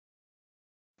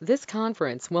This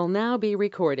conference will now be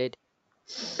recorded.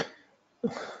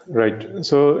 Right.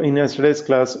 So in yesterday's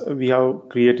class, we have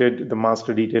created the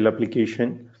master detail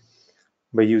application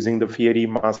by using the Fiori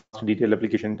master detail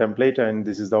application template, and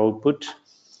this is the output.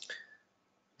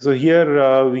 So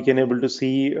here we can able to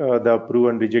see the approve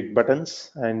and reject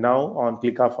buttons. And now on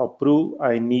click of approve,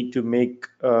 I need to make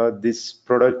this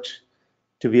product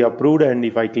to be approved. And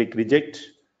if I click reject,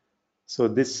 so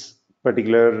this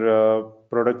particular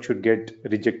product should get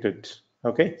rejected.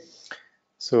 Okay.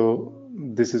 So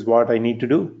this is what I need to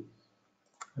do.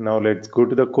 Now let's go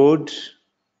to the code.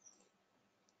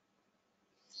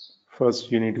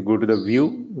 First, you need to go to the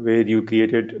view where you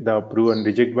created the approve and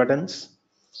reject buttons.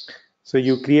 So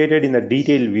you created in the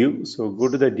detail view. So go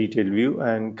to the detail view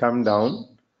and come down,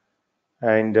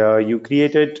 and you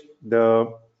created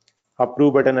the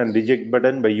approve button and reject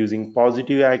button by using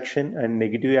positive action and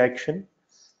negative action.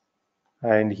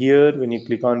 And here, when you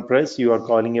click on press, you are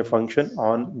calling a function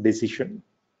on decision.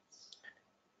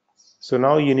 So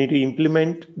now you need to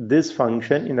implement this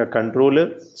function in a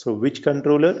controller. So which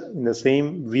controller? In the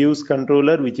same views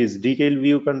controller, which is detail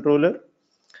view controller.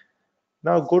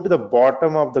 Now go to the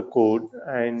bottom of the code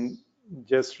and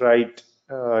just write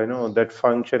that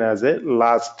function as a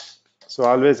last. So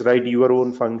always write your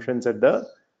own functions at the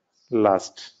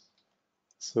last.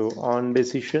 So on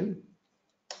decision.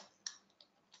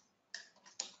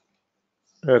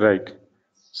 Right.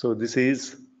 So this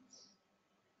is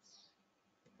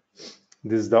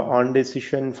the on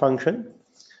decision function.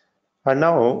 And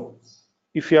now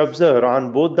if you observe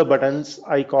on both the buttons,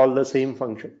 I call the same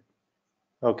function.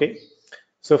 Okay.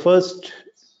 So first,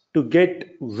 to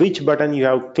get which button you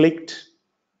have clicked,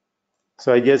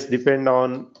 so I just depend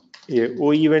on a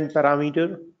O event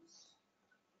parameter.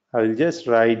 I'll just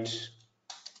write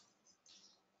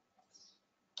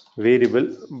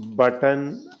variable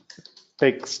button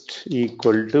text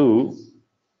equal to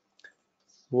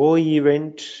O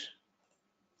event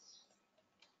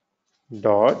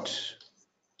dot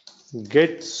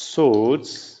get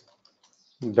source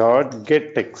dot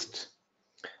get text.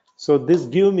 So this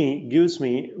gives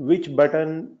me which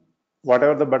button,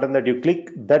 whatever the button that you click,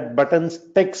 that button's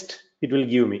text it will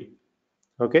give me.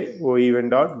 Okay, O event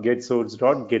dot get source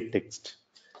dot get text.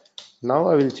 Now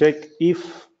I will check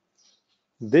if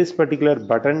this particular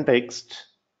button text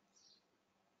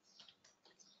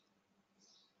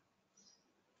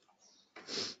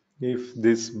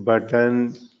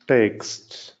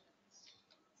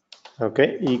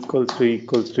okay equals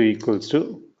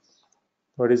to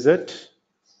what is it?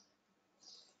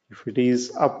 If it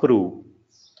is approve,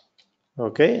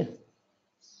 okay,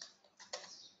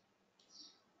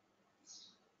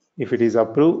 if it is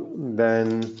approve,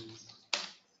 then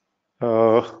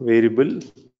variable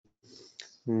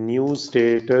new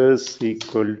status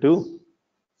equal to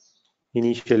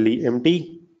initially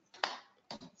empty,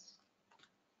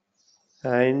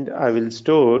 and I will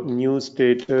store new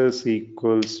status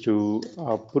equals to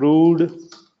approved.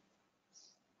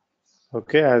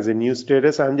 Okay, as a new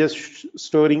status, I'm just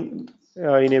storing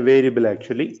in a variable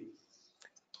actually.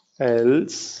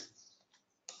 Else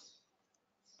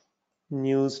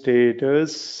new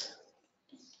status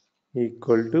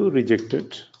equal to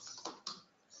rejected.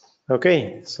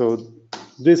 Okay, so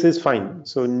this is fine.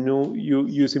 So no,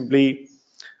 you simply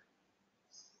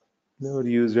never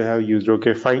used to have used.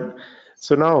 Okay, fine.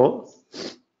 So now,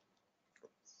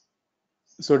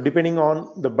 so depending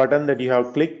on the button that you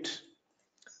have clicked,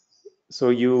 so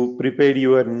you prepared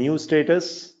your new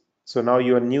status. So now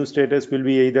your new status will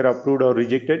be either approved or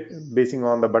rejected basing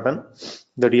on the button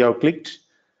that you have clicked.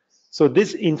 So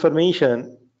this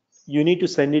information you need to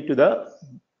send it to the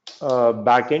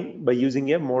backend by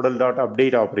using a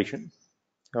model.update operation.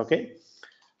 Okay,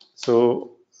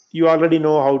 so you already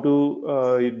know how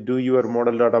to do your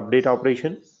model.update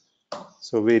operation.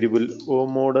 So variable o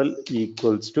model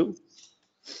equals to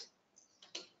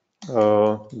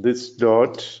this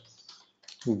dot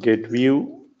get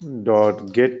view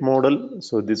dot get model.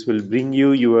 So this will bring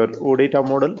you your OData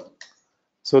model.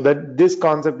 So that this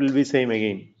concept will be same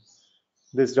again.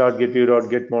 This dot get view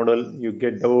dot get model, you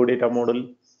get the OData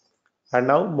model, and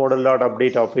now model dot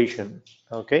update operation.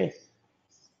 Okay.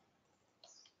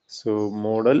 So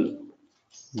model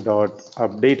dot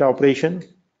update operation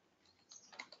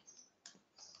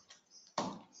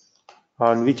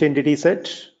on which entity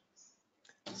set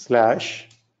slash.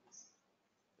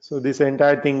 So this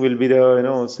entire thing will be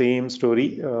the same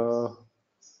story.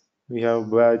 We have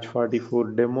batch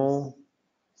 44 demo.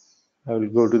 I will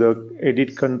go to the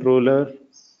edit controller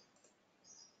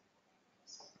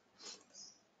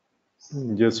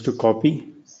just to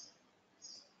copy.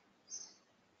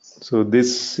 So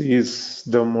this is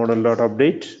the model dot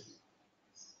update.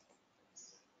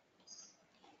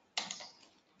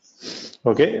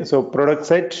 Okay, so product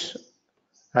set,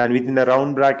 and within the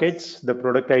round brackets, the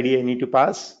product ID I need to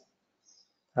pass.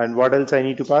 And what else I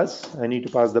need to pass? I need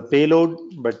to pass the payload,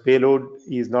 but payload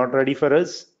is not ready for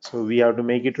us, so we have to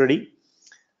make it ready.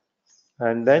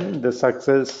 And then the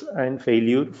success and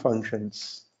failure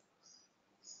functions.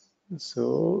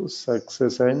 So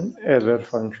success and error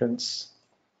functions.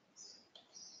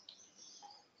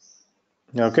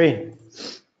 Okay.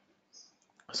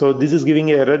 So this is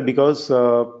giving error because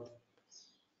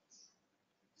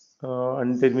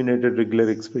unterminated regular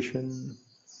expression.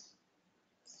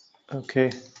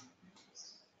 Okay.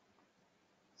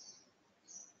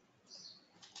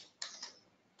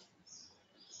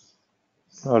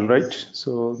 All right.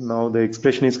 So now the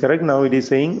expression is correct. Now it is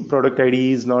saying product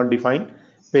ID is not defined,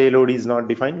 payload is not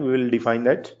defined. We will define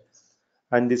that.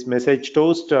 And this message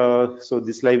toast. So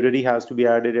this library has to be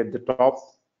added at the top.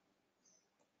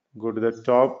 Go to the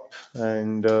top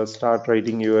and start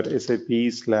writing your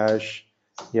SAP/m/message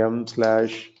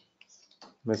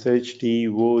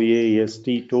toast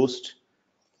toast.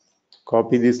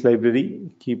 Copy this library,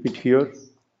 keep it here,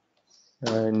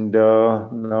 and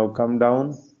now come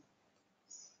down.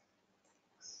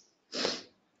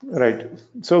 Right.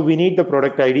 So we need the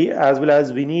product ID as well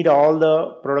as we need all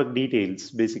the product details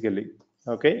basically,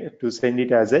 okay, to send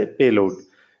it as a payload.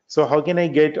 So how can I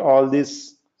get all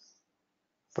these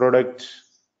product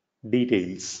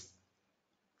details?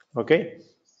 Okay.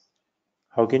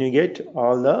 How can you get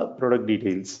all the product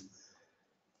details?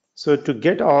 So to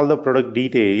get all the product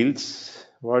details,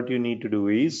 what you need to do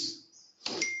is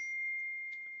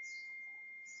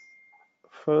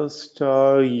first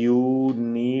you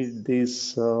need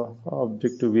this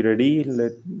object to be ready.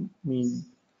 Let me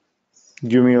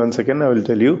give me 1 second. I will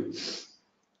tell you.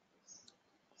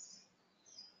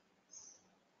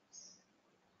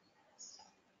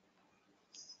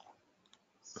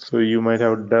 So you might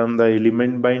have done the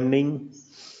element binding.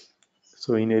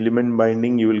 So in element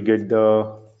binding, you will get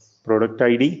the product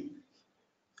ID.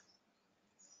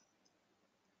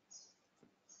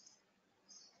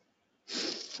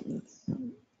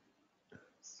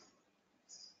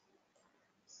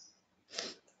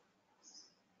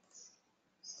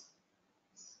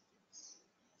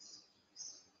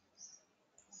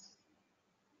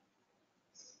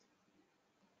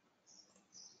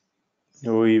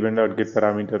 Oh, event.get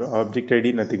parameter object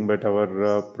ID, nothing but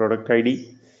our product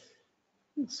ID.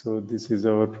 So this is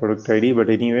our product ID.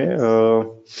 But anyway,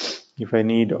 if I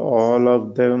need all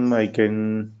of them, I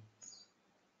can.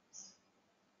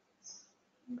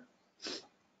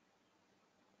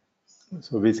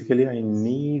 So basically, I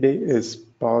need a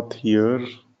path here.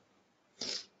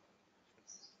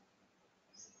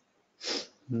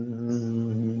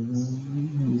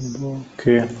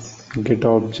 Okay, get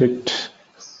object.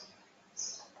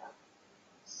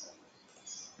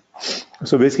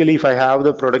 So basically, if I have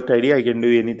the product ID, I can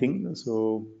do anything.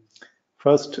 So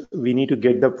first, we need to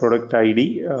get the product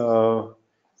ID.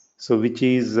 So which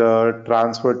is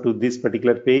transferred to this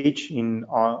particular page in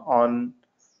on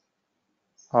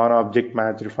object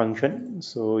matched function.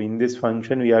 So in this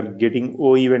function, we are getting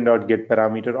oEvent.get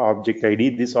parameter object ID.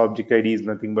 This object ID is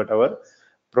nothing but our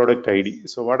product ID.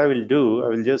 So what I will do, I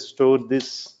will just store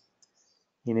this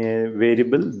in a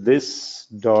variable, this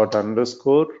dot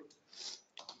underscore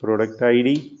product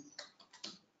ID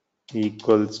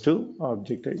equals to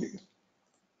object ID.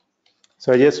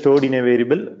 So I just stored in a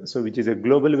variable, so which is a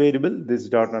global variable, this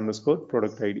dot underscore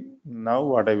product ID. Now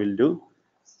what I will do,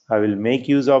 I will make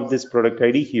use of this product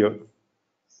ID here.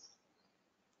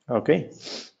 Okay.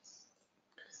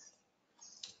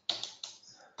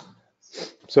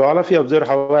 So all of you observe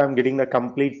how I am getting the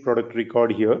complete product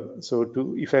record here. So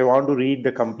if I want to read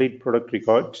the complete product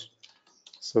record,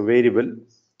 so variable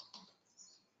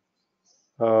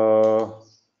uh,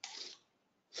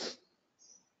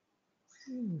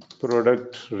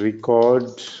 product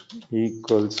record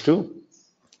equals to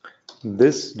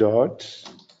this dot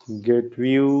get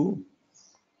view,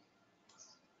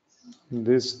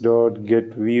 this dot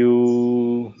get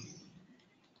view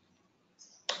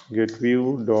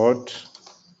dot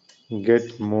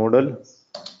get model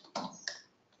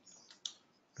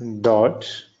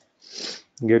dot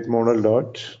get model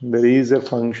dot, there is a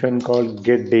function called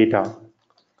get data.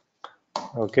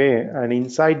 Okay, and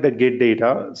inside the get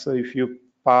data, so if you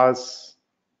pass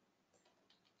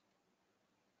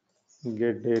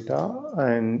get data,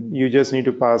 and you just need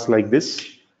to pass like this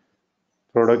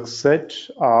product set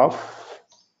of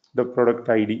the product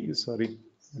ID. Sorry,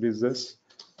 what is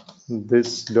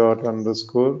this dot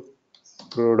underscore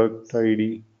product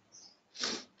ID.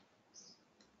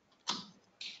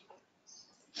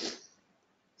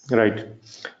 Right.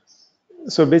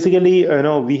 So basically,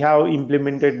 we have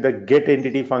implemented the get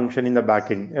entity function in the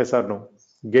backend. Yes or no?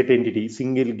 Get entity,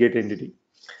 single get entity.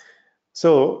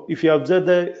 So if you observe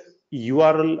the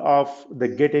URL of the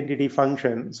get entity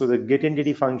function, so the get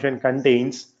entity function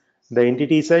contains the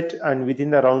entity set and within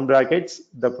the round brackets,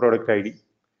 the product ID,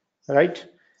 right?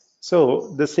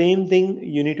 So the same thing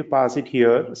you need to pass it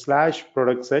here slash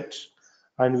product set,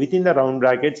 and within the round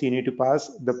brackets, you need to pass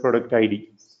the product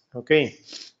ID. Okay.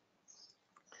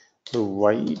 So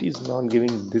why it is not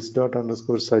giving this dot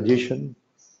underscore suggestion?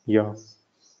 Yeah.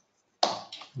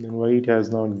 Then why it has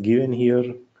not given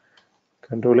here?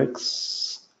 Control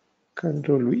X,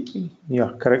 Control V.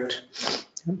 Yeah, correct.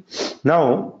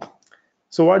 Now,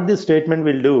 so what this statement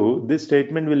will do, this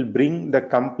statement will bring the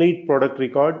complete product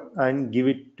record and give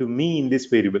it to me in this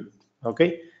variable.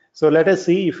 Okay. So let us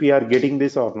see if we are getting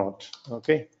this or not.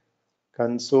 Okay.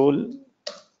 Console.log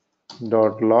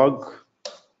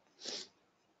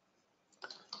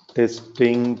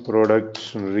testing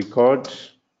product record.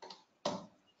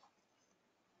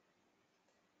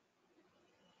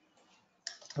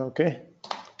 Okay.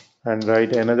 And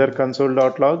write another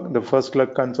console.log. The first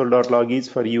console.log is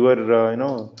for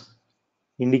your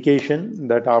indication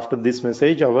that after this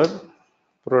message our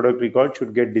product record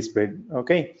should get displayed.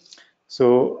 Okay,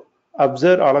 so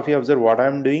observe, all of you observe what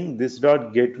I'm doing. This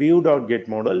dot get view dot get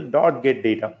model dot get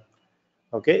data.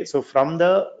 Okay, so from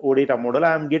the OData model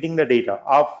I am getting the data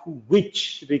of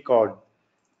which record.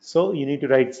 So you need to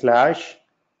write slash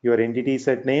your entity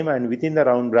set name, and within the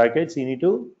round brackets you need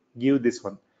to give this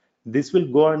one. This will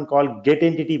go and call get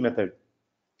entity method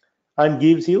and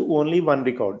gives you only one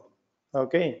record.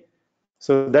 Okay,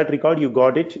 so that record you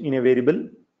got it in a variable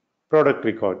product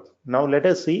record. Now let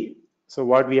us see. So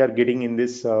what we are getting in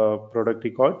this product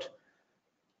record,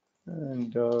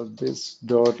 and this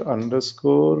dot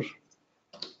underscore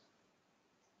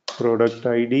product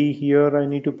ID here I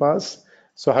need to pass.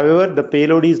 So however, the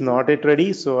payload is not yet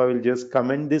ready. So I will just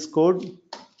comment this code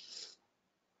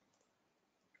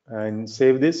and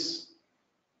save this,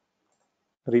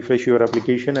 refresh your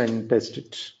application and test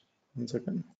it. 1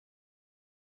 second.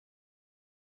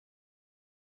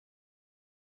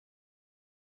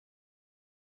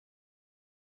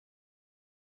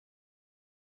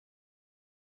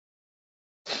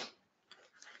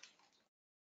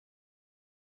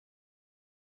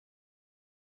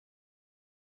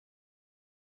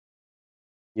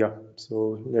 Yeah,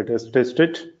 so let us test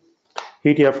it.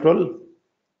 Hit F12,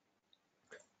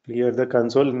 clear the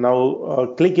console. Now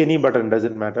click any button,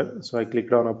 doesn't matter. So I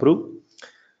clicked on approve.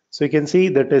 So you can see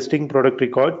the testing product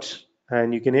record,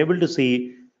 and you can able to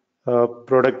see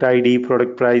product ID,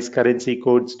 product price, currency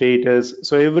code, status.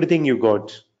 So everything you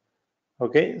got.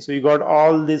 Okay, so you got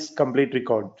all this complete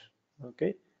record.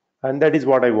 Okay, and that is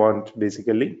what I want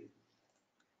basically.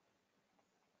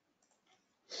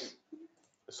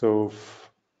 So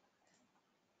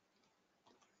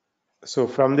so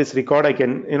from this record I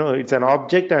can, it's an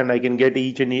object, and I can get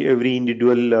each and every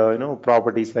individual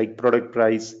properties like product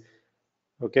price,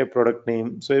 okay, product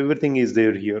name. So everything is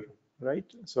there here, right?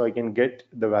 So I can get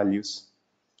the values.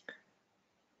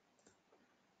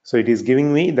 So it is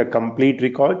giving me the complete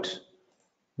record.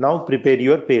 Now prepare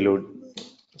your payload.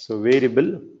 So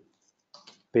variable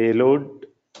payload,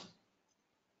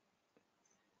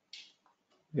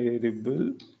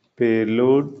 variable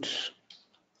payload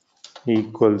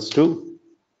equals to,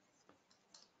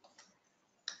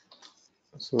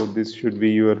 so this should be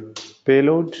your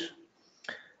payload.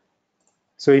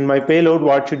 So in my payload,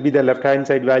 what should be the left hand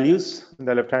side values?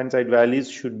 The left hand side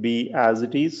values should be as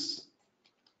it is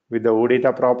with the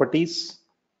OData properties.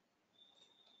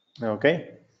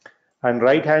 Okay, and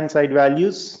right hand side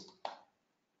values,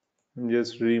 I'm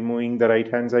just removing the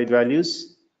right hand side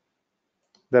values.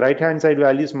 The right hand side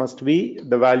values must be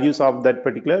the values of that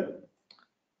particular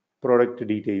product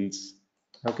details.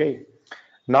 Okay,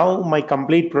 now my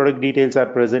complete product details are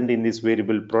present in this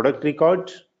variable product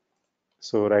record.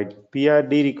 So write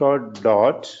prd record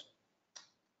dot,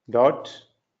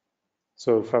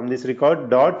 so from this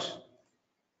record dot,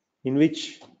 in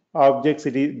which objects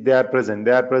they are present.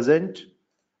 They are present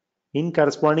in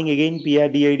corresponding again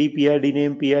PRD ID, PRD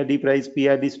name, PRD price,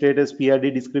 PRD status,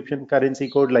 PRD description, currency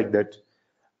code, like that.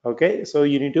 Okay, so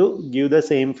you need to give the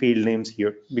same field names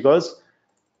here because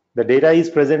the data is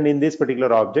present in this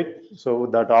particular object. So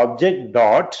that object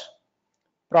dot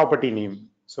property name.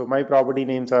 So my property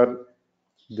names are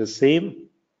the same.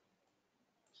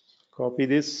 Copy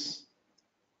this,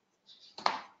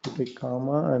 put a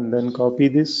comma, and then copy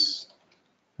this.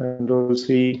 Control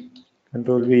C,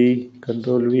 Control V,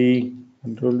 Control V,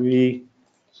 Control V,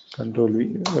 Control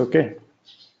V. Okay.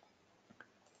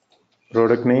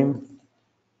 product name,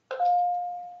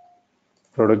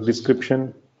 product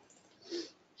description,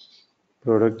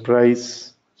 product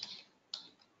price,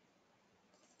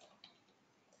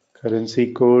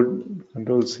 currency code,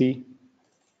 control C,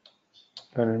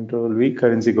 control V,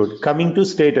 currency code. Coming to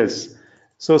status.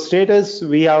 So status,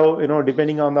 we have,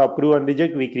 depending on the approve and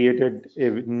reject, we created a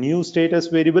new status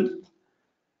variable.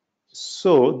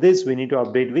 So this we need to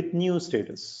update with new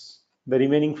status. The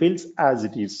remaining fields as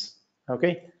it is.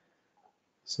 Okay.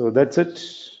 So that's it.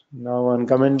 Now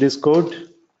uncomment this code.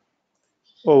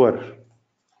 Over.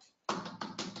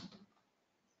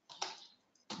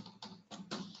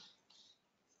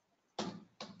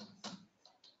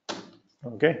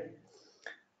 Okay.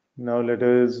 Now let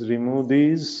us remove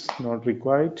these, not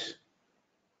required.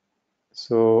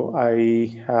 So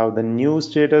I have the new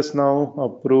status now,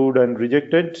 approved and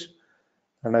rejected.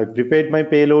 And I prepared my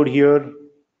payload here.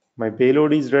 My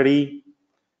payload is ready.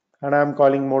 And I'm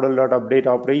calling model.update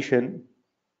operation.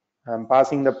 I'm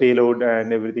passing the payload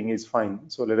and everything is fine.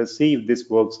 So let us see if this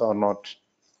works or not.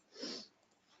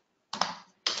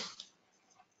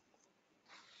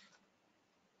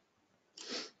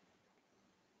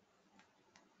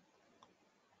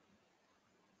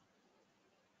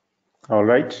 All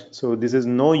right, so this is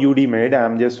no UD made,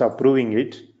 I'm just approving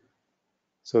it.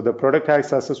 So the product has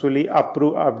successfully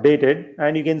updated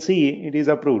and you can see it is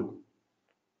approved.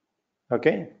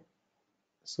 Okay,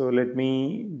 so let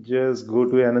me just go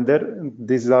to another.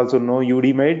 This is also no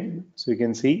UD made, so you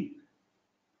can see.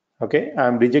 Okay,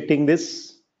 I'm rejecting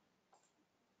this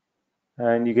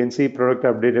and you can see product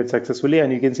updated successfully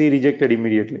and you can see rejected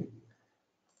immediately.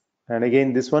 And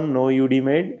again, this one no UD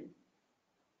made.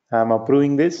 I'm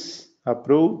approving this,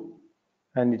 approve,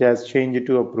 and it has changed it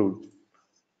to approved.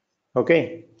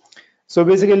 Okay, so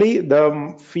basically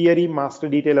the Fiori master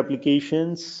detail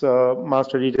applications,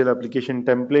 master detail application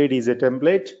template is a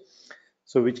template,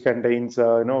 so which contains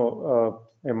a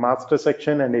master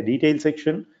section and a detail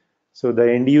section. So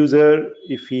the end user,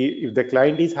 if the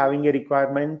client is having a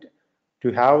requirement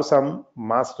to have some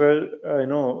master,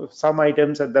 some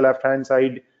items at the left hand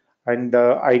side and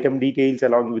the item details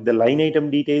along with the line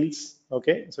item details.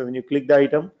 Okay, so when you click the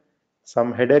item,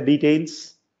 some header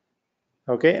details,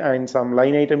 okay, and some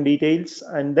line item details,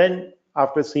 and then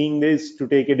after seeing this to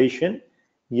take a decision,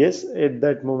 yes, at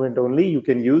that moment only you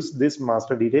can use this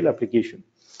master detail application.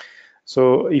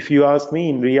 So if you ask me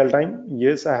in real time,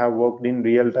 yes, I have worked in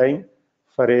real time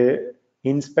for a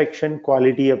inspection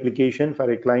quality application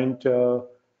for a client called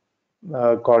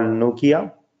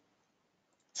Nokia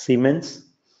Siemens.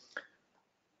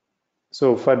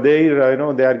 So for their,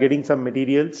 they are getting some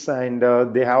materials and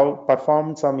they have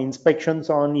performed some inspections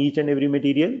on each and every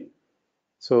material.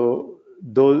 So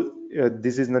though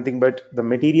this is nothing but the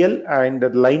material and the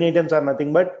line items are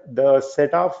nothing but the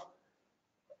set of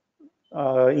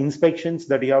inspections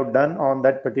that you have done on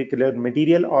that particular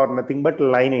material or nothing but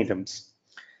line items.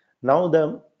 Now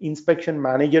the inspection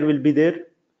manager will be there,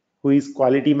 who is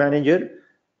quality manager.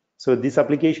 So this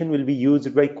application will be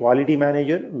used by quality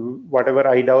manager, whatever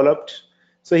I developed.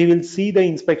 So he will see the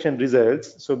inspection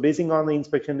results. So basing on the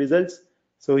inspection results,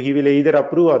 so he will either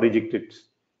approve or reject it.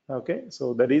 Okay,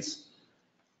 so that is,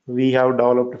 we have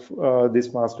developed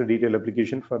this master detail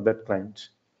application for that client.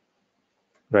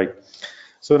 Right.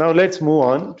 So now let's move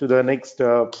on to the next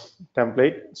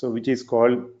template. So which is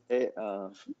called. Hey,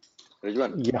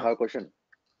 Rijwan, Yeah. I have a question.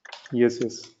 Yes,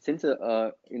 yes. Since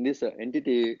in this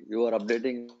entity, you are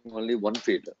updating only one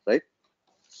field, right?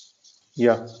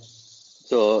 Yeah.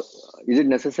 So is it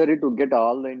necessary to get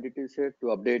all the entities here to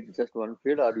update just one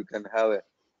field, or you can have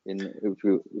if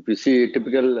you see a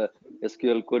typical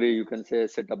SQL query, you can say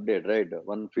set update, right?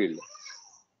 One field.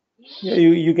 Yeah,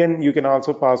 you can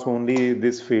also pass only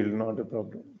this field, not a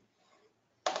problem.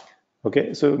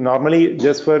 Okay, so normally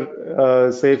just for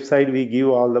safe side, we give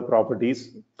all the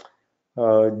properties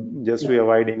just to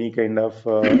avoid any kind of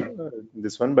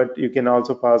this one, but you can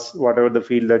also pass whatever the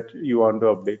field that you want to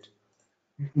update.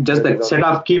 Just that set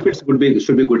of key fields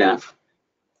should be good enough.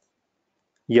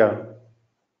 Yeah.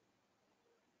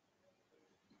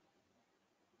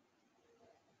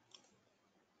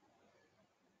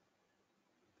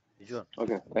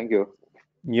 Okay, thank you.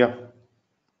 Yeah.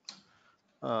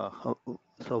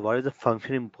 So what is the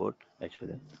function import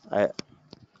actually?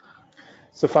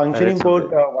 So function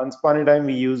import, once upon a time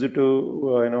we used it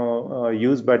to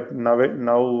use, but now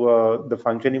the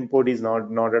function import is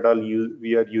not at all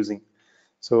we are using.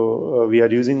 So we are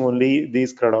using only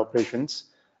these CRUD operations,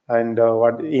 and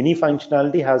what any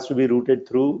functionality has to be routed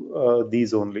through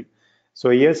these only.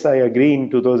 So yes, I agree. In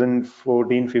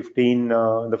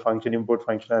 2014-15, the function import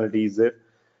functionality is there.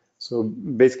 So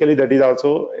basically, that is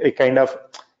also a kind of,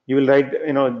 you will write,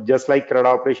 just like CRUD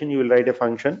operation, you will write a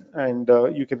function and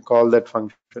you can call that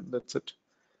function. That's it.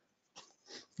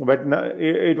 But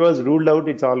it was ruled out.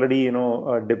 It's already,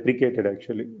 deprecated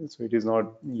actually. So it is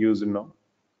not used now.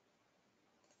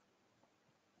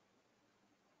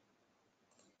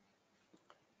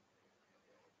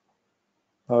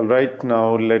 All right,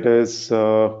 now let us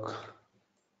go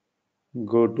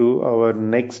to our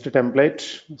next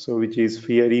template, so which is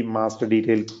Fiori master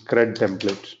detail CRUD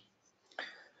template.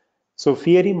 So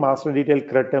Fiori master detail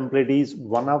CRUD template is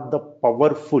one of the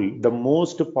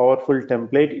most powerful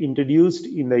template introduced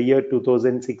in the year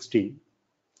 2016.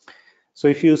 So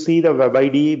if you see the web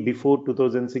ID before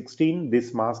 2016,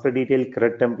 this master detail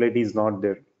CRUD template is not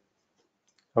there.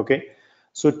 Okay,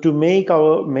 so to make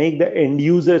the end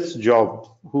users job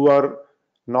who are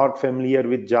not familiar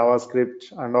with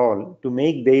JavaScript and all, to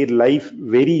make their life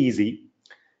very easy,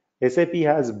 SAP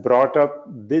has brought up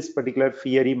this particular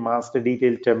Fiori master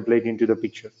detail template into the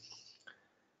picture.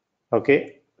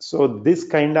 Okay, so this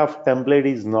kind of template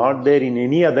is not there in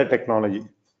any other technology.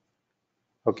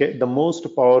 Okay, the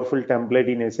most powerful template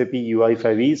in SAP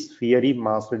UI5 is Fiori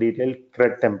master detail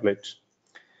CRUD template.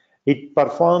 It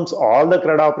performs all the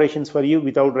CRUD operations for you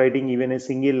without writing even a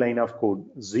single line of code.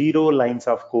 0 lines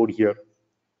of code here.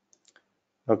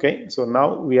 Okay, so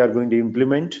now we are going to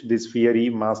implement this Fiori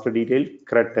master detail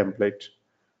CRUD template.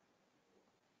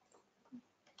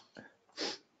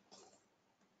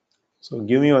 So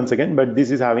give me 1 second, but this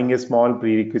is having a small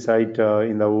prerequisite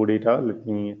in the OData. Let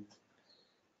me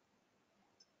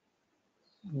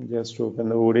just open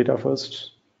the OData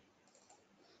first.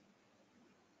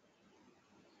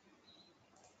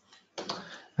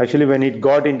 Actually, when it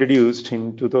got introduced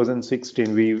in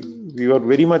 2016, we were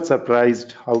very much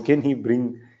surprised. How can he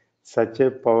bring such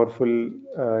a powerful,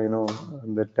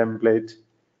 the template?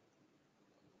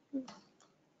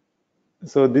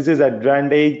 So this is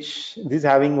advantage. This is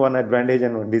having one advantage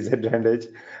and one disadvantage.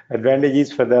 Advantage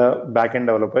is for the backend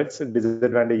developers.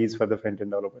 Disadvantage is for the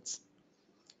front-end developers.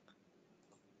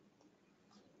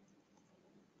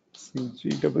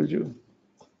 CGW.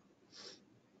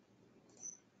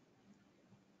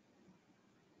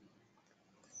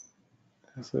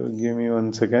 So give me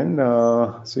 1 second.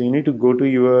 So you need to go to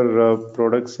your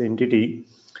products entity.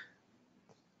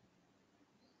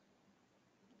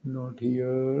 Not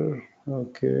here.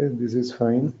 Okay, this is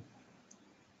fine.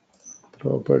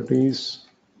 Properties.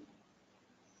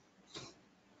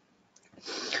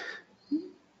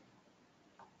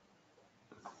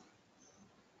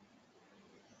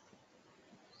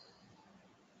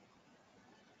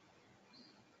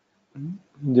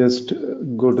 Just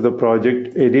go to the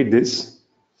project, edit this.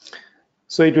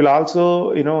 So it will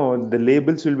also, the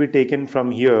labels will be taken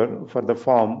from here for the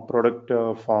form, product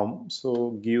form.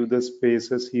 So give the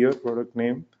spaces here, product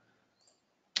name,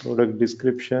 product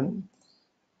description,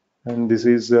 and this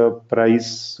is price.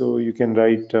 So you can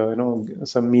write,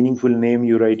 some meaningful name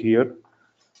you write here,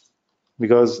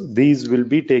 because these will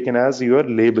be taken as your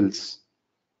labels.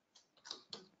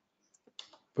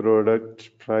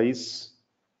 Product price.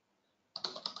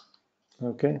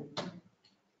 Okay.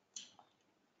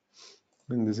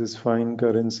 And this is fine,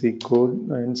 currency code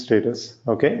and status.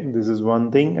 Okay, this is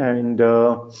one thing. And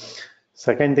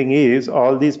second thing is,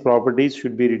 all these properties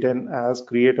should be written as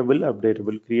creatable,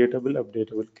 updatable, creatable,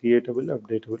 updatable, creatable,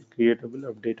 updatable, creatable,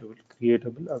 updatable,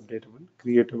 creatable, updatable,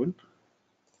 creatable,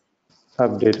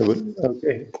 updatable.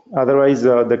 Okay, otherwise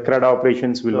the CRUD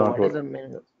operations will So not what is work. the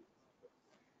main?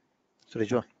 So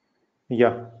Rijwan,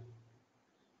 Yeah.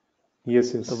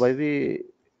 Yes, so yes. why we?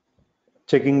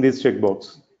 Checking this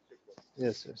checkbox.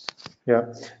 Yes, yes.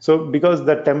 Yeah, so because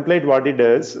the template, what it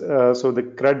does, so the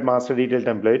CRUD master detail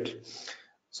template.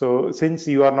 So since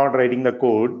you are not writing the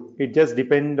code, it just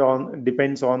depends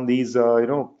on these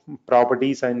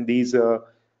properties and these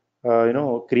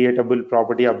creatable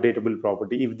property, updatable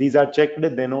property. If these are checked,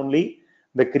 then only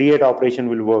the create operation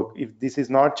will work. If this is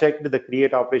not checked, the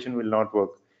create operation will not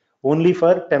work. Only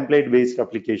for template based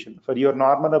application. For your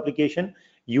normal application,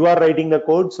 you are writing the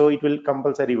code, so it will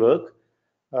compulsory work.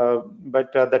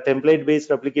 But the template based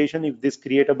application, if this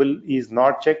creatable is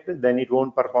not checked, then it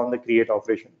won't perform the create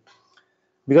operation,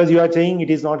 because you are saying it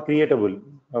is not creatable.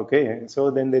 Okay, so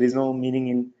then there is no meaning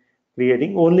in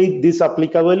creating. Only this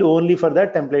applicable only for the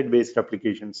template based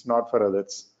applications, not for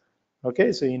others.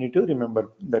 Okay, so you need to remember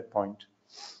that point.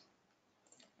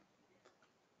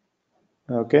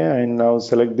 Okay, and now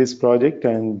select this project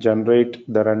and generate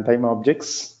the runtime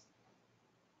objects.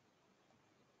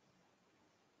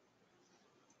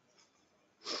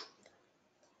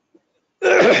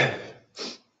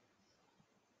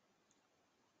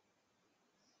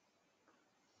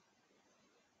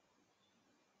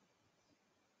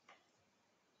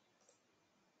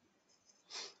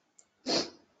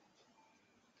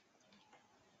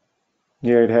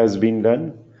 Yeah, it has been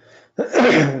done.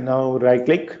 Now right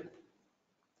click,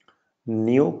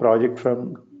 new project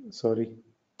from, sorry,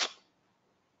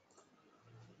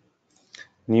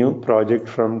 new project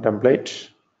from template.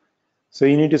 So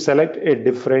you need to select a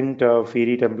different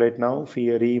Fiori template now,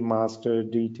 Fiori master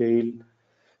detail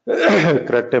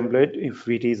CRUD template. If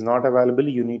it is not available,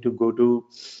 you need to go to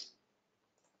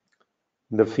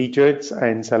the features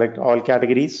and select all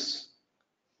categories.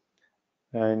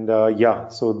 And yeah,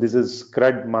 so this is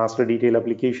CRUD master detail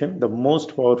application, the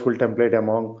most powerful template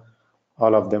among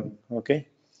all of them. Okay,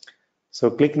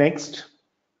 so click next,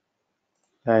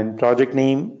 and project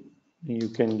name you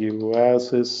can give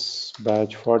Oasis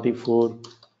batch 44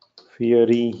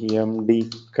 Fiori MD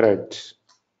CRUD.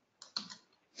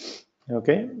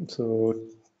 Okay, so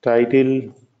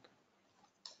title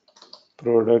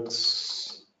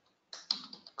products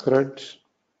CRUD,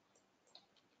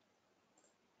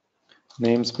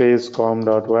 namespace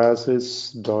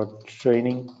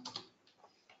com.oasis.training,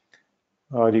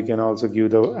 or you can also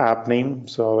give the app name.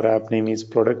 So our app name is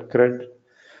product CRUD.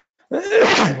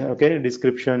 Okay,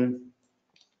 description,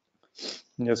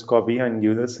 just copy and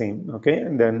give the same. Okay,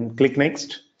 and then click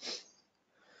next.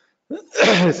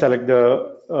 Select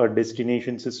the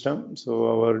destination system.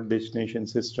 So our destination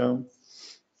system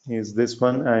is this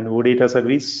one, and OData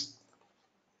service.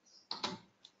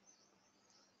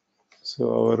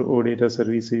 So our OData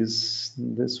service is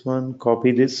this one.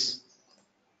 Copy this,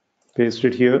 paste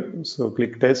it here. So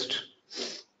click test,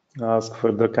 ask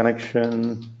for the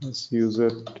connection as user.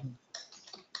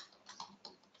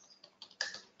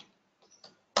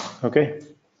 Okay,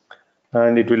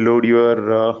 and it will load your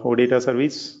OData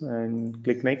service, and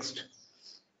click next.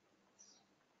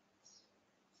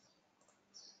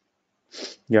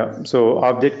 Yeah, so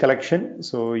object collection.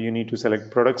 So you need to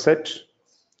select product set.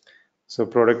 So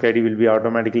product ID will be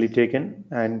automatically taken,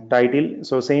 and title.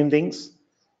 So same things.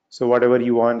 So whatever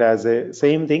you want as a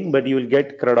same thing, but you will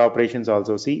get CRUD operations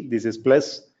also. See, this is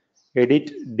plus,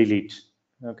 edit, delete.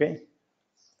 Okay.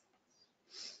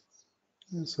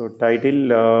 So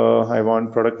title, I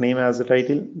want product name as the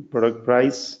title, product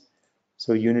price.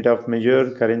 So unit of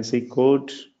measure, currency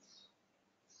code,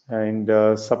 and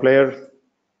supplier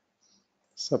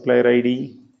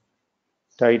ID.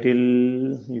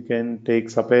 Title, you can take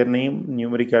supplier name,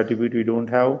 numeric attribute we don't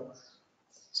have.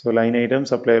 So line item,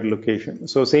 supplier location.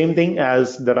 So same thing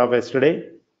as that of yesterday.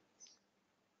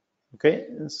 Okay,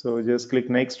 so just click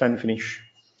next and finish.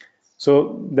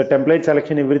 So the template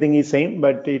selection, everything is same,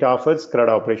 but it offers CRUD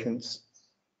operations.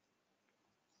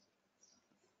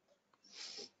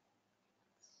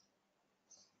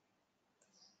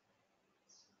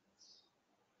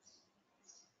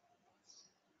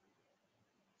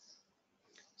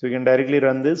 So you can directly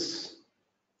run this.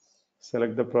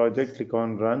 Select the project, click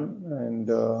on run, and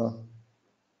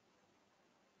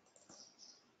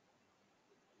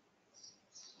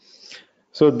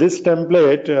so this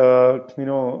template,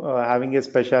 having a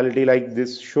specialty like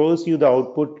this, shows you the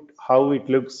output, how it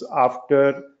looks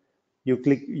after you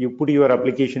put your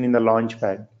application in the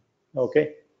launchpad.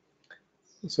 Okay.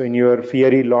 So in your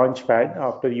Fiori launchpad,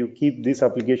 after you keep this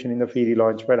application in the Fiori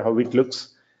launchpad, how it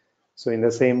looks. So in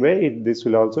the same way, this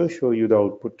will also show you the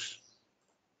output.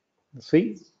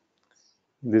 See,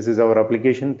 this is our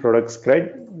application product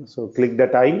CRUD. So click the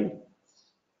tile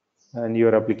and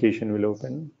your application will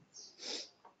open.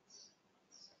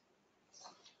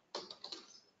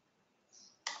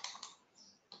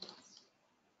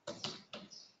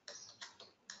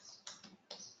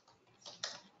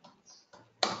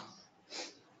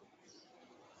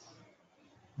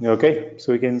 Okay,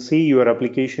 so you can see your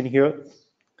application here.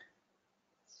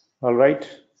 All right.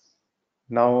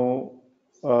 Now,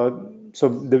 so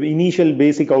the initial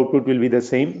basic output will be the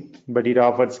same, but it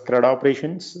offers CRUD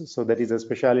operations. So that is a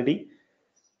specialty.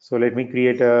 So let me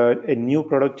create a new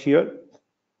product here.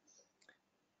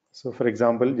 So for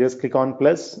example, just click on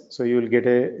plus. So you will get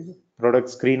a product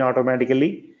screen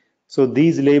automatically. So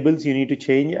these labels you need to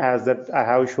change as that I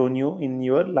have shown you in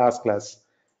your last class.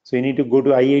 So you need to go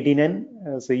to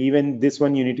I18N. So even this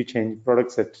one you need to change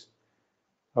product set.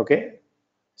 Okay.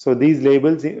 So these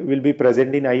labels will be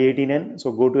present in I18N.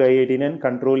 So go to I18N,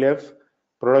 Control F,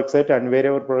 product set, and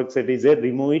wherever product set is there,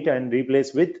 remove it and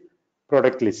replace with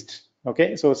product list.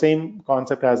 Okay. So same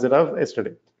concept as that of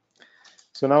yesterday.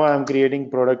 So now I am creating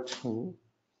product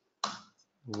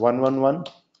 111.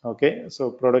 Okay,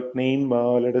 so product name,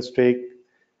 let us take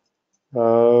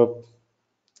uh,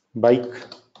 bike.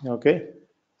 Okay,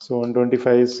 so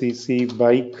 125cc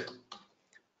bike,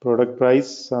 product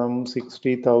price some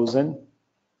 60,000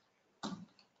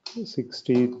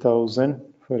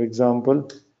 for example.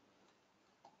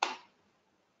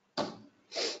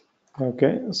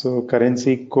 Okay, so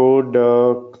currency code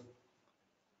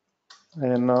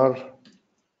INR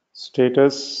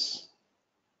status.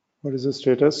 What is the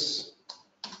status?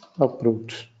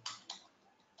 Approved.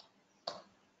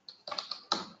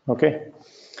 Okay,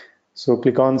 so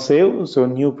click on save. So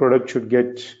new product should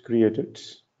get created.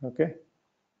 Okay,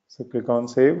 so click on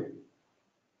save.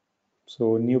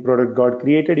 So new product got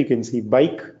created. You can see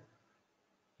bike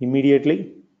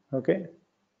immediately. Okay,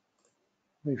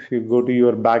 if you go to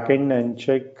your backend and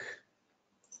check,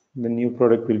 the new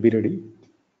product will be ready.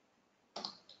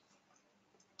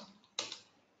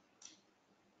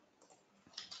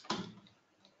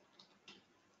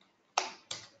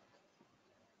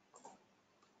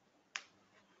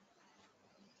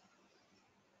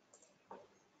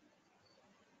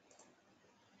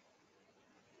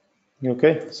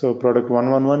 Okay, so product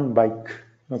 111 bike.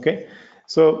 Okay,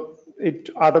 so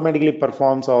it automatically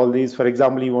performs all these. For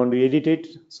example, you want to edit it,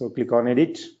 so click on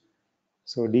edit.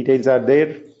 So details are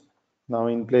there. Now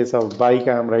in place of bike,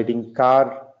 I am writing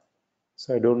car.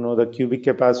 So I don't know the cubic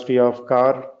capacity of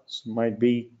car. So might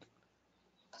be.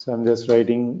 So I'm just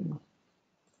writing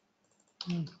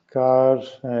car,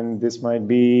 and this might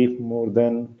be more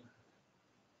than.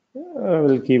 I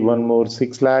will keep one more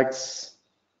 6 lakhs,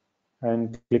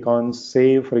 and click on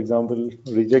save. For example,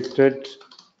 rejected.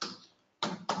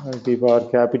 Multi-bar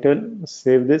capital.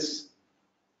 Save this.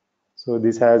 So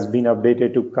this has been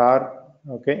updated to car.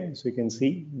 Okay, so you can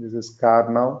see this is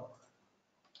car now.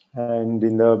 And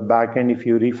in the back end, if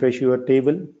you refresh your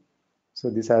table,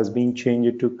 so this has been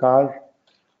changed to car.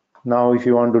 Now, if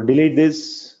you want to delete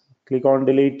this, click on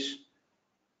delete.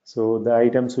 So the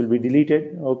items will be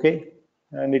deleted. Okay,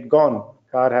 and it gone.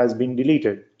 Car has been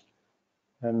deleted.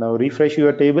 And now refresh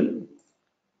your table.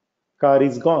 Car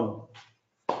is gone.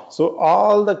 So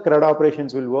all the CRUD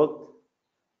operations will work.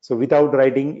 So without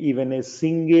writing even a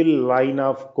single line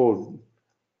of code.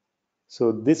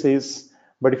 So this is,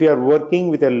 but if you are working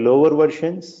with a lower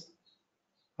versions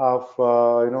of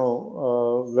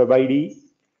Web ID,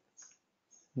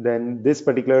 then this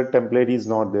particular template is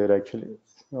not there actually.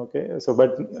 Okay, so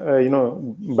but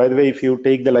by the way, if you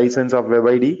take the license of Web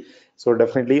ID, so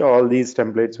definitely all these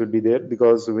templates will be there,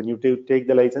 because when you take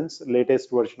the license,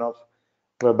 latest version of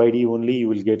Web ID only you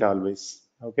will get always.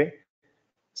 Okay,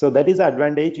 so that is the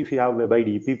advantage if you have Web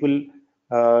ID. People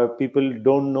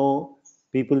don't know.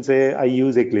 People say I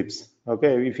use Eclipse.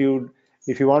 Okay, if you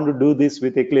want to do this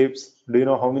with Eclipse, do you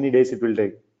know how many days it will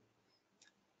take?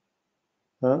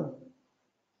 Huh?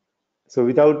 So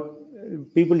without,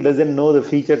 people doesn't know the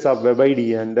features of Web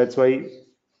ID, and that's why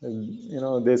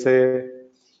they say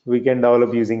we can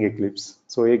develop using Eclipse.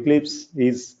 So Eclipse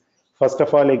is, first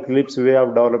of all, Eclipse way of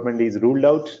development is ruled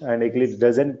out, and Eclipse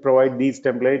doesn't provide these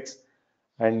templates.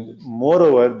 And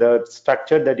moreover, the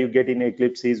structure that you get in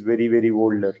Eclipse is very, very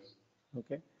older.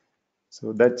 Okay,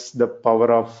 so that's the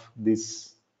power of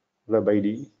this Web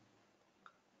ID.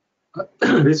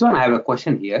 This one I have a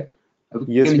question here.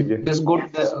 Yes, Can you Vijay. just go to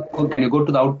the can you go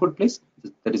to the output, please?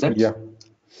 The results. Yeah.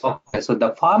 Okay, so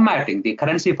the formatting, the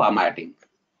currency formatting,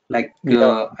 like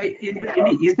Yeah.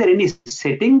 is there any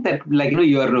setting that, like,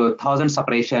 your 1000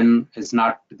 separation is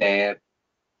not there?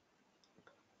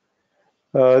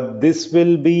 This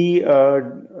will be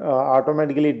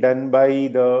automatically done by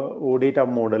the OData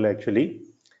model actually.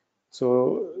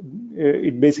 So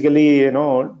it basically, in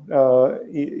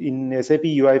SAP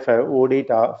UI5,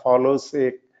 OData follows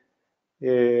a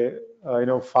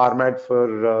format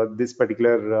for this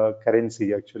particular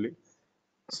currency actually.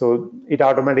 So it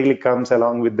automatically comes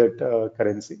along with that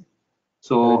currency.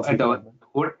 So Currency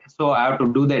format. so I have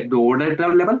to do the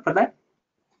OData level for that,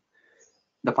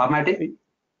 the formatting.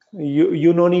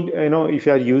 You no need, if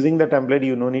you are using the template,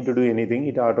 you no need to do anything.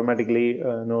 It automatically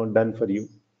done for you.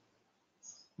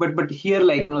 But here,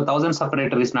 like, 1000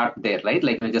 separator is not there, right?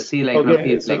 Like, just see, like,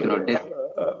 Okay, if, so like,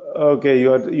 okay,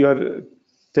 you are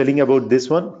telling about this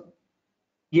one.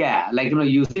 yeah, like,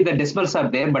 you see the decimals are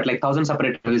there, but like 1000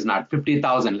 separator is not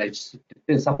 50,000. Like,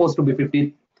 it's supposed to be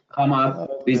 50, comma,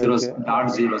 three Okay, zeros, okay.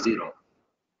 dot 00.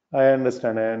 I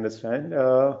understand. I understand.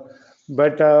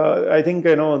 But I think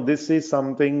this is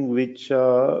something which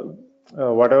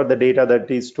whatever the data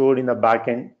that is stored in the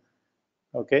backend.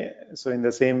 Okay, so in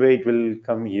the same way it will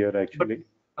come here But actually.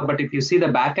 but if you see the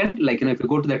backend, like, if you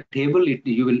go to the table,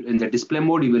 you will, in the display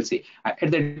mode, you will see at the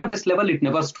database level, it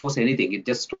never stores anything. It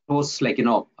just stores, like,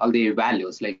 all the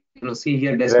values. Like, see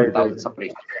here, decimal Right, right. 1000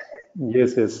 separation.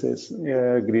 Yes, yes, yes.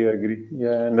 Yeah, agree, agree.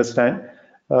 Yeah, I understand.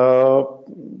 Uh,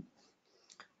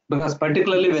 Because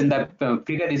particularly when the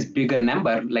figure is bigger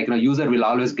number, like, user will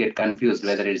always get confused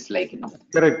whether it's like,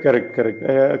 Correct, correct, correct.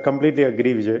 I completely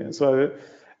agree, Vijay. So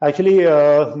Actually,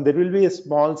 there will be a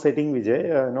small setting,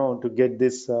 Vijay, to get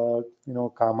this,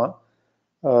 comma.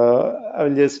 I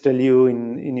will just tell you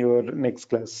in your next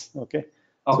class. Okay.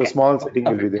 So Okay. small setting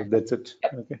will be Perfect. there. That's it.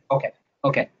 Yeah. Okay. Okay.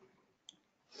 Okay.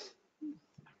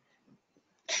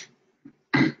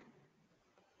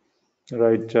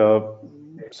 Right.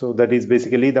 So that is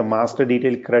basically the master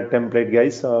detail CRUD template,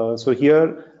 guys. So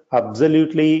here,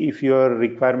 absolutely, if your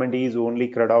requirement is only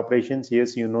CRUD operations,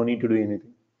 yes, you no need to do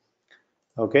anything.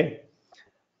 Okay.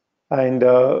 And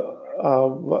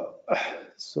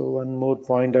so one more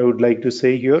point I would like to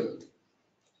say here.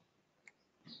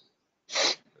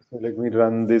 So let me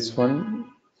run this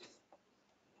one.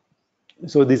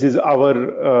 So this is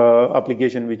our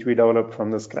application which we developed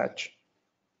from the scratch.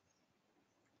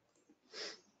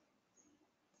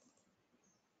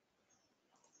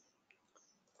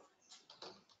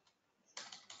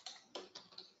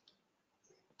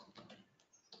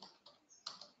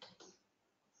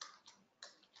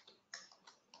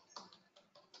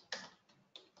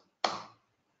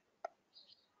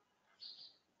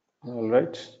 All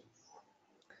right.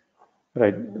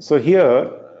 Right. So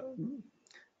here,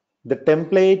 the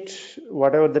template,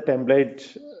 whatever the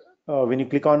template, when you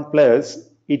click on plus,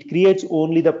 it creates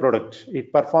only the product.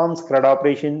 It performs CRUD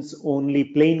operations, only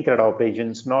plain CRUD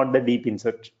operations, not the deep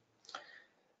insert.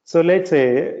 So let's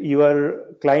say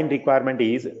your client requirement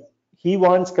is he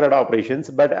wants CRUD operations,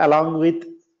 but along with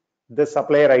the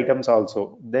supplier items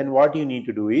also. Then what you need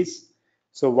to do is,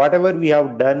 so whatever we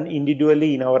have done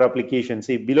individually in our application,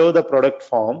 see below the product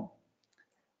form,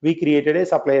 we created a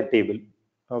supplier table.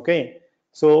 Okay.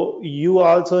 So you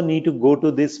also need to go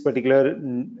to this particular,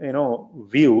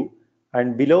 view,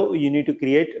 and below you need to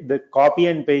create the copy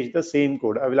and paste the same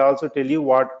code. I will also tell you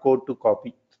what code to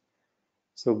copy.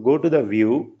 So go to the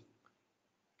view,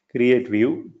 create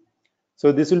view.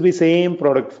 So this will be same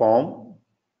product form.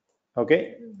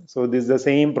 Okay. So this is the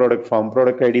same product form,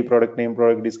 product ID, product name,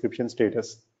 product description,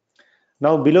 status.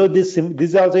 Now below this, this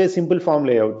is also a simple form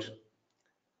layout.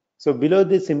 So below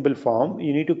this simple form,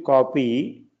 you need to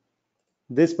copy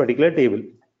this particular table.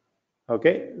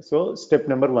 Okay. So step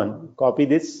number 1, copy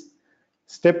this.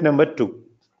 Step number 2.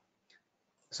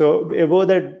 So above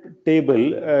the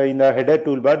table, in the header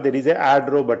toolbar, there is a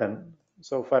add row button.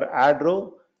 So for add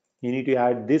row, you need to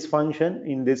add this function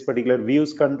in this particular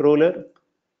views controller.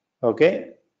 Okay.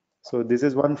 So this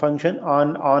is one function.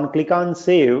 On click on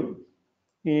save,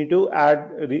 you need to add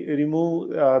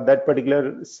remove that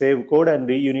particular save code, and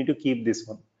you need to keep this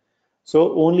one.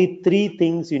 So only 3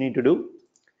 things you need to do.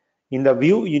 In the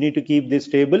view, you need to keep this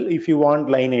table if you want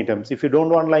line items. If you don't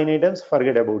want line items,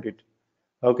 forget about it.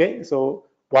 Okay. So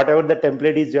whatever the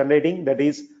template is generating, that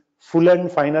is full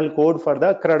and final code for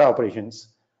the CRUD operations.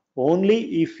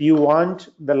 Only if you want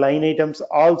the line items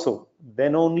also,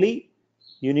 then only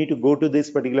you need to go to this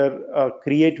particular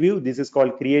create view. This is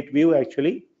called create view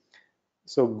actually.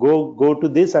 So go to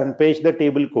this and paste the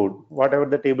table code, whatever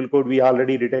the table code we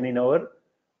already written in our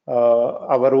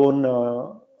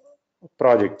own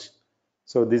project.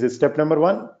 So this is step number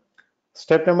 1.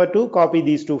 Step number 2, copy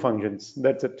these 2 functions.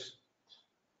 That's it.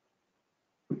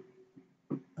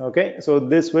 Okay. So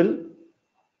this will,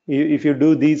 if you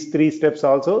do these 3 steps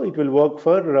also, it will work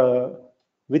for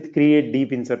with create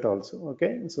deep insert also.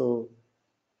 Okay. So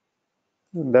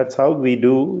that's how we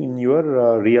do in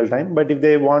your real time. But if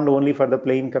they want only for the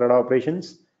plain CRUD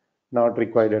operations, not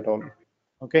required at all.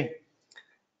 Okay.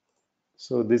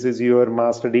 So this is your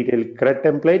master detail CRUD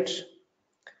template.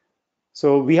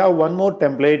 So we have one more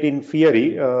template in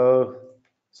Fiori,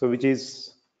 so which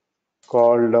is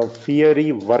called a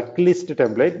Fiori work list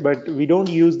template, but we don't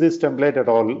use this template at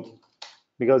all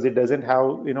because it doesn't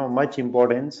have much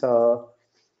importance.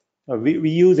 We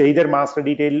use either master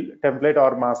detail template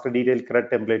or master detail CRUD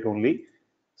template only.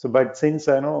 So, but since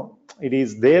I know it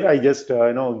is there, I just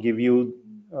give you.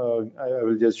 I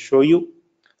will just show you.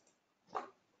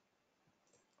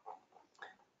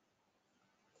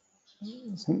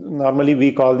 Normally,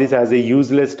 we call this as a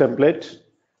useless template.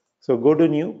 So, go to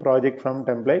new project from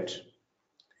template,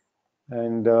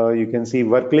 and you can see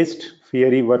work list,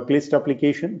 Fiori work list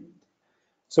application.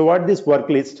 So what this work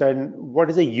list and what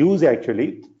is the use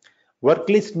actually? Work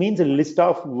list means a list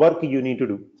of work you need to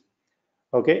do.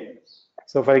 Okay.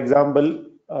 So for example,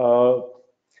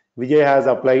 Vijay has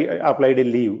applied a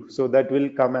leave. So that will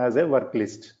come as a work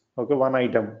list. Okay. One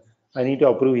item. I need to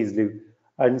approve his leave.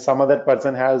 And some other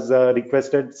person has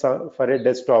requested for a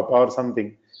desktop or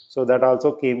something. So that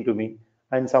also came to me.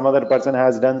 And some other person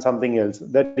has done something else.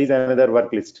 That is another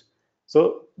work list.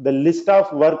 So the list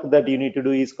of work that you need to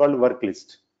do is called work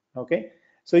list. Okay.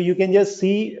 So you can just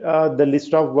see the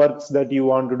list of works that you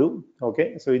want to do.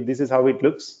 Okay. So this is how it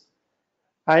looks.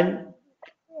 and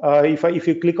if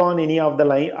you click on any of the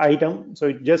line item, so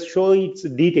it just show its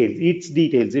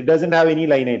details. It doesn't have any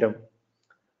line item.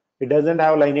 It doesn't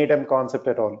have line item concept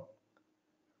at all.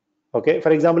 Okay,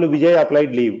 for example, Vijay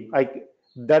applied leave.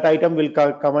 That item will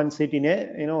come and sit in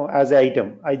a, as an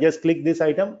item. I just click this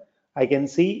item. I can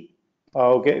see,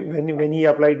 okay, when he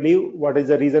applied leave, what is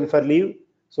the reason for leave?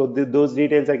 So those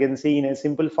details I can see in a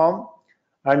simple form.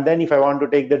 And then if I want to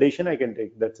take the decision, I can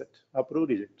take. That's it. Approve,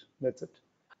 reject. That's it.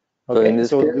 So in Okay, this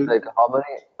so case, like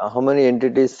how many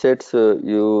entity sets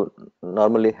you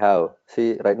normally have?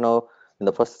 See, right now in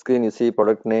the first screen you see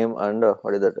product name and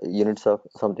what is that, units of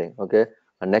something, okay?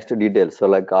 And next details. So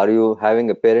like, are you having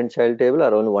a parent-child table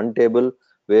or only one table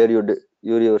where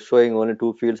you're showing only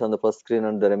two fields on the first screen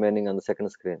and the remaining on the second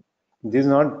screen? this is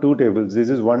not two tables. This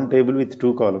is one table with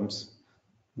two columns.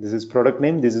 This is product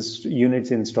name. This is units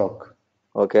in stock.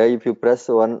 Okay, if you press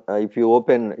one, if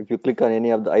you click on any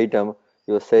of the item,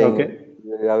 you're saying Okay.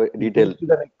 you have a It detail.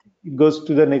 goes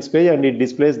to the next page and it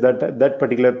displays that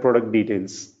particular product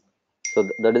details. So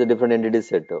that is a different entity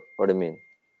set. What do you mean?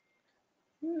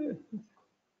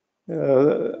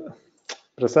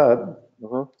 Prasad,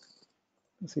 Mhm.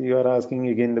 see, you are asking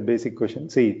again the basic question.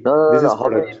 See, No, no, no, this is no. How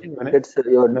many product. entity sets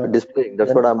you're No, displaying?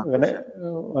 That's what I'm when I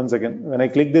question. one second. When I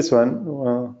click this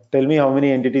one, tell me how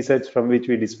many entity sets from which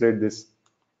we displayed this.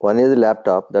 One is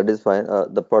laptop, that is fine.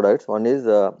 The products. One is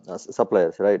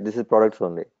suppliers, right? This is products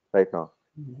only right now.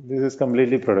 This is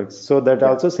completely products. So that Yeah.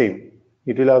 also same.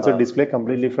 It will also Uh, display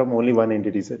completely from only one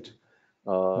entity set.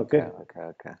 okay, Okay. okay,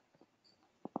 okay.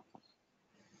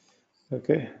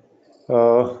 Okay.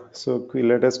 So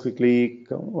let us quickly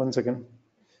come. One second.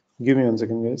 Give me one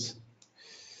second, guys.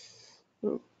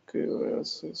 Okay,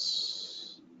 where's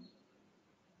this?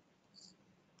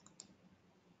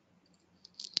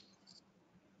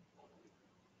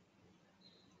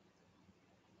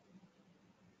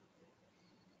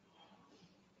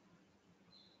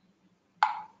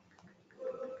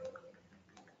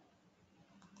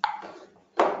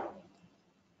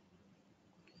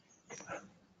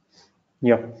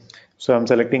 Yeah. So I'm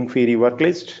selecting Fiori work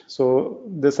list. So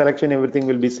the selection, everything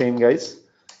will be same, guys.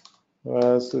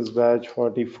 Versus batch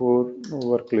 44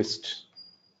 work list.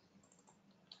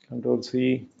 Control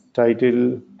C,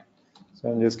 title. So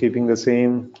I'm just keeping the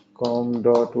same com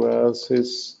dot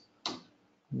versus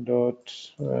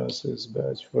batch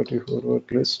 44 work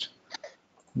list.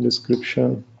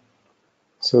 Description.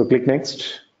 So click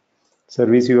next.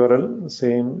 Service URL,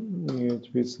 same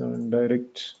PHP7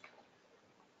 direct.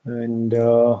 And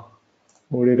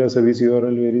OData service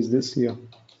URL, where is this? Yeah.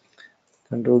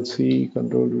 Control C,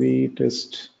 Control V,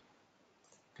 test.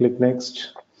 Click next.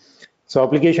 So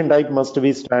application type must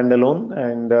be standalone,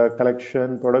 and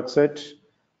collection product set,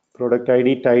 product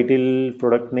ID, title,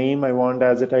 product name I want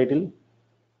as a title,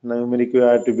 numeric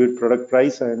attribute, product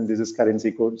price, and this is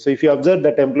currency code. So if you observe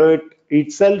the template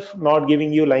itself not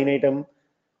giving you line item,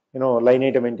 line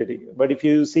item entity. But if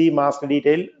you see master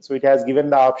detail, so it has given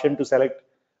the option to select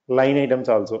line items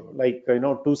also, like,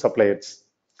 two suppliers.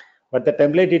 But the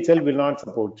template itself will not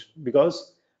support,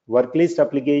 because worklist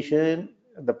application,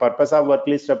 the purpose of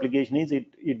worklist application is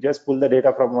it just pull the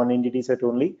data from one entity set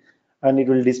only, and it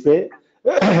will display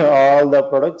all the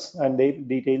products and the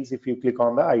details if you click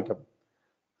on the item.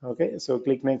 Okay, so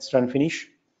click next and finish.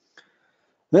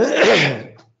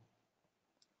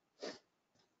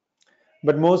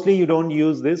 But mostly you don't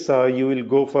use this. You will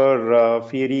go for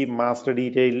Fiori master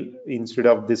detail instead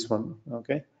of this one.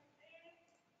 Okay,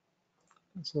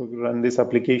 so run this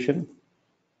application.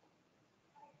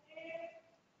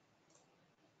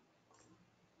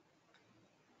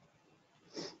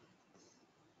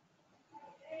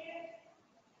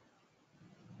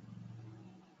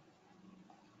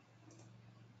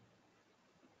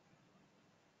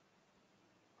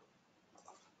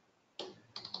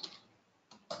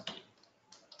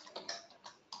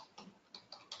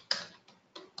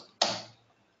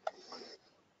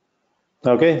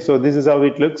 Okay, so this is how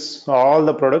it looks, all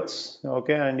the products.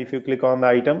 Okay, and if you click on the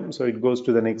item, so it goes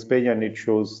to the next page and it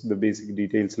shows the basic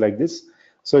details like this.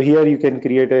 So here you can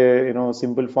create a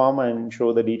simple form and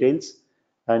show the details.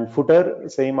 And footer,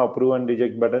 same approve and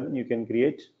reject button you can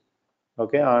create.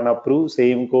 Okay, on approve,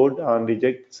 same code, on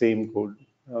reject, same code.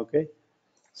 Okay,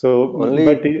 so Only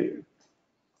but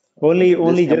only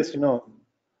this just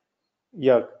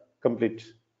yeah, complete.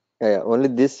 yeah, only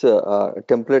this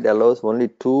template allows only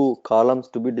two columns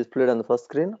to be displayed on the first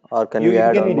screen, or can we You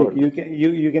add can on edit. more?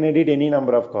 You can edit any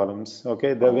number of columns.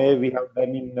 Okay, the way Oh, we have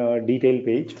done in detail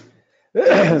page.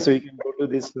 okay. So you can go to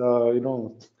this.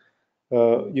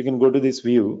 You can go to this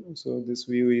view. So this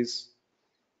view is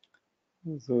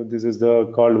So this is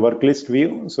the called work list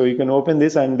view. So you can open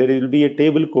this and there will be a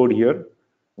table code here.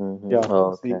 Yeah,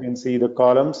 Oh, so you okay. can see the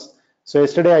columns. So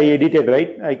yesterday I edited,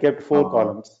 right? I kept 4 Oh,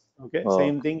 columns. Okay, oh,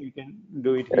 same thing you can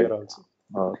do it here correct. also.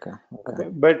 Okay, okay. Okay,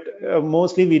 but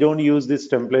mostly we don't use this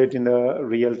template in the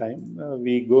real time.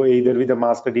 We go either with the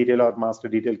master detail or master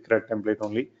detail CRUD template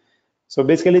only. So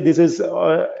basically, this is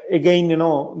again,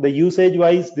 the usage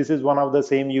wise, this is one of the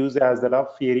same use as that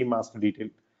of Fiori master detail.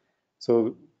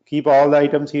 So keep all the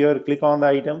items here, click on the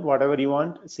item, whatever you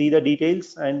want, see the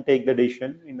details and take the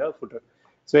decision in the footer.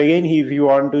 So again, if you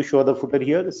want to show the footer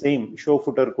here, the same, show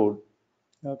footer code.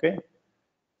 Okay.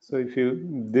 So if you,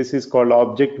 this is called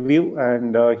object view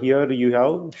and here you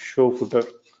have show footer.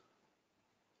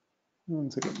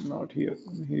 One second, not here,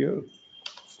 here,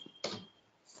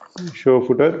 show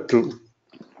footer true.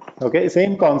 Okay,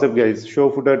 same concept, guys. Show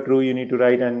footer true, you need to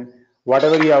write, and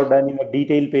whatever you have done in a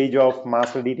detail page of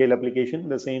master detail application,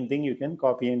 the same thing you can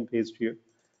copy and paste here.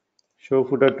 Show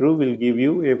footer true will give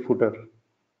you a footer.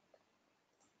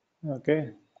 Okay.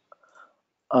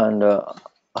 And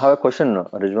I have a question,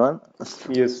 Rizwan.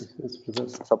 Yes, yes,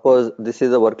 Prasad. Suppose this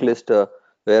is a work list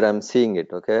where I'm seeing it,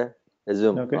 okay?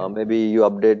 Assume Okay. maybe you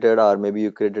updated or maybe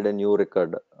you created a new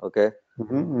record, okay?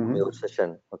 New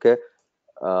session, okay?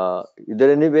 Is there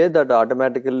any way that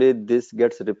automatically this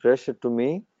gets refreshed to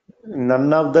me?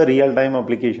 None of the real-time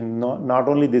application, not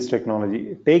only this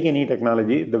technology. Take any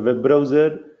technology, the web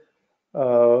browser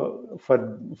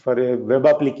for a web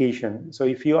application. So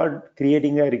if you are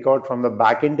creating a record from the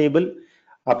backend table,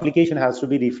 application has to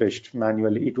be refreshed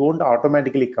manually. It won't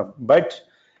automatically come. But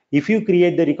if you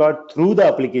create the record through the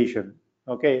application,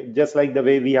 okay, just like the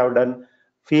way we have done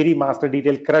Fiori master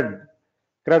detail CRUD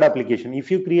application. If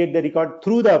you create the record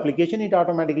through the application, it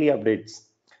automatically updates.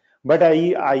 But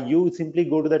you simply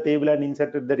go to the table and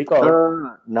inserted the No, record, no, no, no,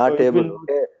 so not it able. will not.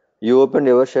 Okay, you opened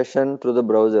your session through the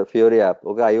browser, Fiori app.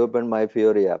 Okay, I opened my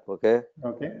Fiori app. Okay,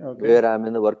 Okay, okay, where I'm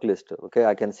in the work list. Okay,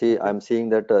 I can see okay, I'm seeing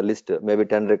that list. Maybe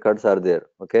 10 records are there.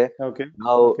 Okay, okay,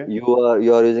 now okay. you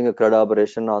are using a CRUD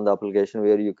operation on the application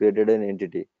where you created an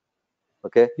entity.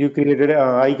 Okay,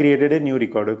 I created a new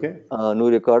record. Okay,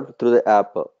 new record through the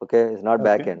app. Okay, it's not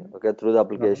okay. backend. Okay, through the Uh-huh.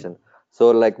 application. So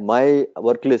like my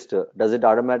work list, does it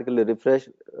automatically refresh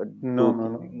No, to no,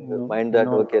 no, keeping in no, mind that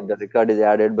no, okay, the no. record is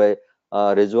added by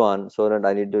Rizwan, so that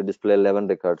I need to display 11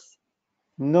 records.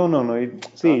 No, no, no.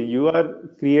 See, Huh? you are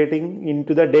creating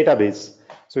into the database.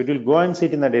 So it will go and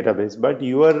sit in the database, but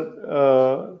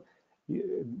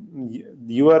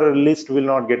your list will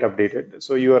not get updated.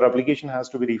 So your application has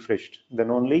to be refreshed.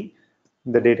 Then only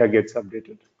the data gets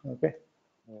updated. Okay.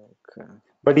 Okay.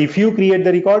 But if you create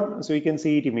the record, so you can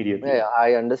see it immediately. Yeah,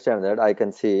 I understand that. I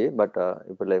can see, but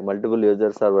if like multiple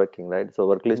users are working, right? So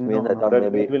work list No, means I no, thought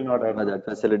that maybe will not happen. that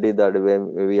facility that we No,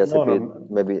 no, SAP no.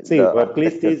 maybe See, the work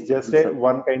list architecture. is just a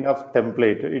one kind of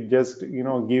template. It just,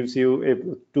 gives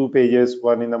you 2 pages,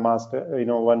 one in the master,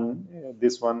 one,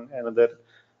 this one, another,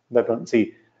 that one.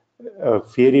 See,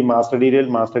 Fiori master detail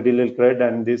CRUD,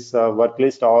 and this work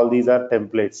list, all these are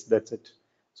templates. That's it.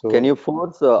 Can So you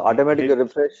force we automatic create,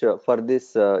 refresh for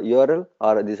this URL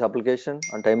or this application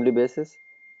on timely basis?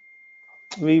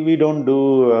 we don't do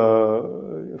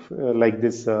like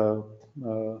this, No,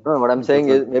 what I'm saying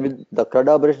is Prasad. maybe the CRUD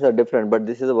operations are different, but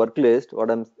this is a work list.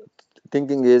 What I'm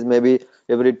thinking is maybe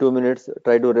every 2 minutes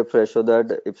try to refresh so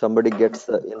that if somebody gets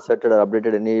inserted or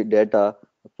updated any data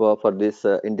for these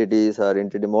entities or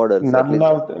entity models, at least.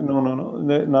 No, no,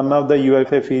 no. None of the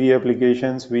UFA Fiori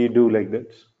applications we do like that.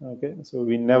 Okay, so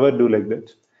we never do like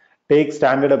that. Take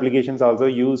standard applications also.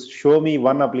 Use show me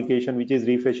one application which is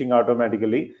refreshing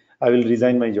automatically. I will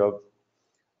resign my job.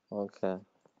 Okay.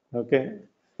 Okay,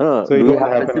 No, so no, it do you won't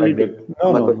have happen like facility? that.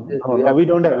 No, My no, question no, is, no, do you no. have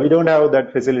We don't have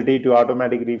that facility to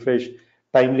automatic refresh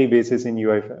timely basis in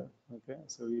UFA. Okay,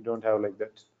 so we don't have like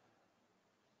that.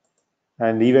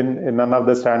 And even none of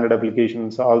the standard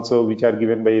applications also which are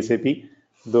given by SAP,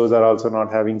 those are also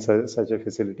not having such a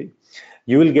facility.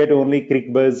 You will get only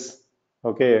quick buzz,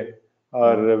 okay,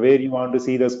 or Hmm. where you want to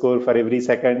see the score for every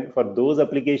second. For those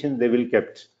applications, they will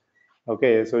kept.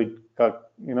 Okay, so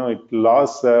it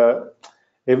lost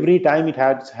every time it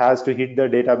has to hit the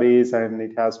database, and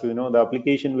it has to, the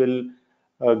application will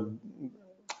uh,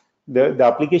 the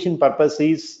application purpose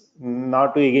is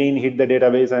not to again hit the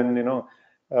database, and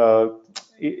uh,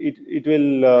 it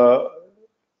will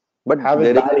But have a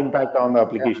there is bad a, impact on the I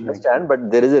application actually. understand, but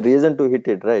there is a reason to hit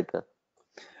it, right?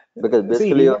 Because See,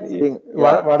 basically you're even seeing,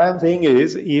 yeah, what I'm saying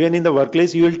is, even in the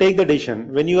workplace, you will take the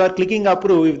decision. When you are clicking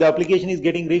approve, if the application is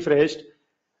getting refreshed,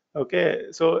 okay,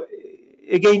 so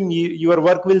again, your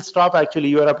work will stop actually.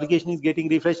 Your application is getting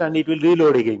refreshed and it will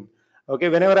reload again. Okay,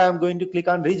 whenever I'm going to click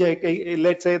on reject,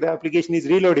 let's say the application is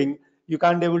reloading, you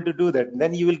can't able to do that.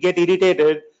 Then you will get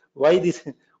irritated. Why this?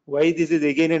 Why this is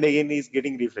again and again is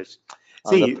getting refreshed?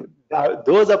 On the See,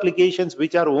 those applications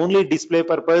which are only display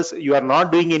purpose, you are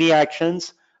not doing any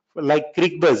actions like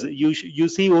CRUD. You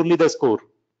see only the score.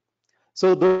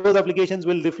 So those applications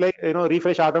will reflect,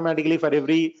 refresh automatically for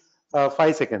every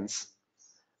 5 seconds.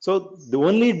 So the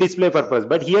only display purpose,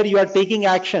 but here you are taking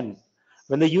action.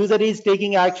 When the user is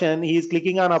taking action, he is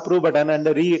clicking on approve button and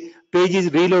the page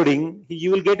is reloading,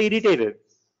 you will get irritated.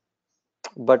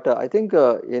 But I think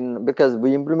in because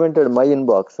we implemented my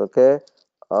inbox, okay,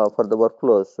 for the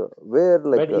workflows where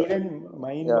like But even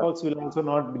my yeah, inbox will also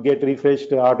not get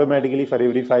refreshed automatically for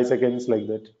every 5 seconds like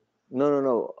that.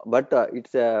 no. But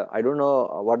it's I don't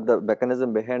know what the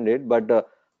mechanism behind it, but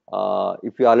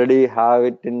if you already have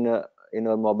it in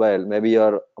your mobile, maybe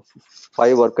your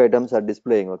 5 work items are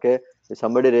displaying. Okay, if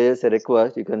somebody raises a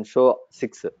request, you can show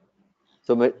 6.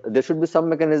 So there should be some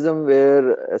mechanism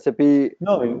where SAP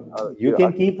No, you you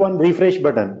can keep one refresh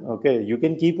button. Okay, you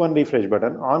can keep one refresh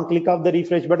button. On click of the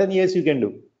refresh button, yes, you can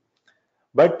do.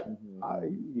 But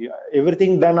yeah,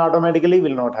 everything done automatically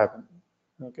will not happen.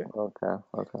 Okay.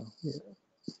 okay.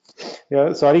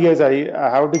 Yeah, sorry guys, I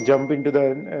have to jump into the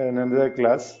another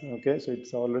class. Okay, so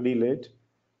it's already late.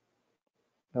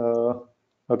 Uh,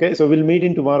 okay, so we'll meet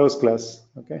in tomorrow's class.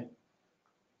 Okay,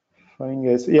 fine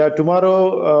guys. Yeah,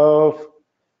 tomorrow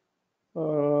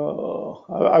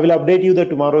I will update you the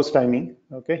tomorrow's timing.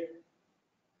 Okay.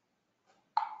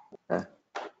 Yeah.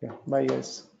 Yeah, bye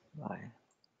guys. Bye.